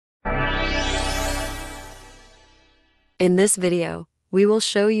In this video, we will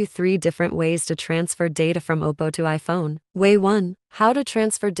show you 3 different ways to transfer data from OPPO to iPhone. Way 1. How to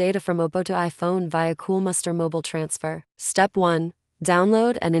transfer data from OPPO to iPhone via Coolmuster Mobile Transfer. Step 1.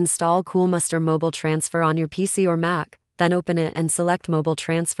 Download and install Coolmuster Mobile Transfer on your PC or Mac, then open it and select Mobile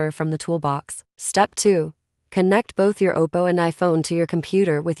Transfer from the toolbox. Step 2. Connect both your OPPO and iPhone to your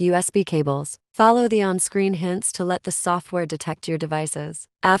computer with USB cables. Follow the on-screen hints to let the software detect your devices.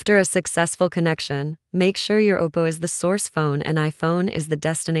 After a successful connection, make sure your OPPO is the source phone and iPhone is the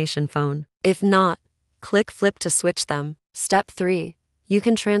destination phone. If not, click Flip to switch them. Step 3. You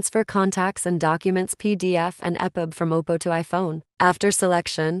can transfer contacts and documents PDF and EPUB from OPPO to iPhone. After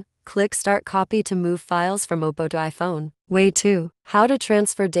selection, click Start Copy to move files from OPPO to iPhone. Way 2. How to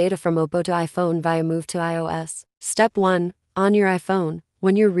transfer data from OPPO to iPhone via Move to iOS. Step 1. On your iPhone,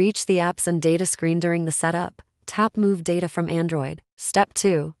 when you reach the Apps and Data screen during the setup, tap Move Data from Android. Step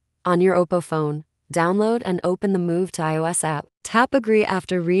 2. On your OPPO phone, download and open the Move to iOS app. Tap Agree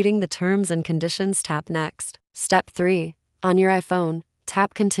after reading the terms and conditions. Tap Next. Step 3. On your iPhone,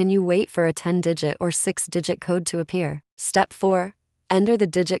 tap Continue. Wait for a 10-digit or 6-digit code to appear. Step 4. Enter the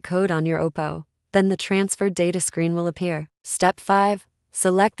digit code on your OPPO. Then the transferred data screen will appear. Step 5.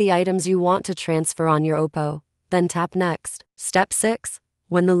 Select the items you want to transfer on your OPPO. Then tap Next. Step 6.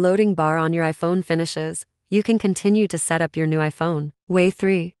 When the loading bar on your iPhone finishes, you can continue to set up your new iPhone. Way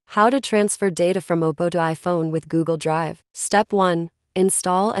 3. How to transfer data from OPPO to iPhone with Google Drive. Step 1.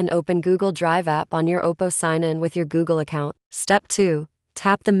 Install and open Google Drive app on your OPPO. Sign in with your Google account. Step 2.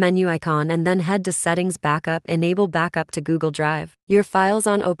 Tap the menu icon and then head to Settings Backup. Enable backup to Google Drive. Your files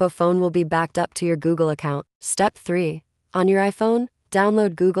on OPPO phone will be backed up to your Google account. Step 3. On your iPhone,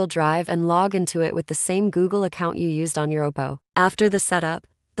 download Google Drive and log into it with the same Google account you used on your OPPO. After the setup,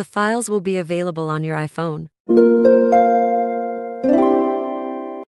 the files will be available on your iPhone.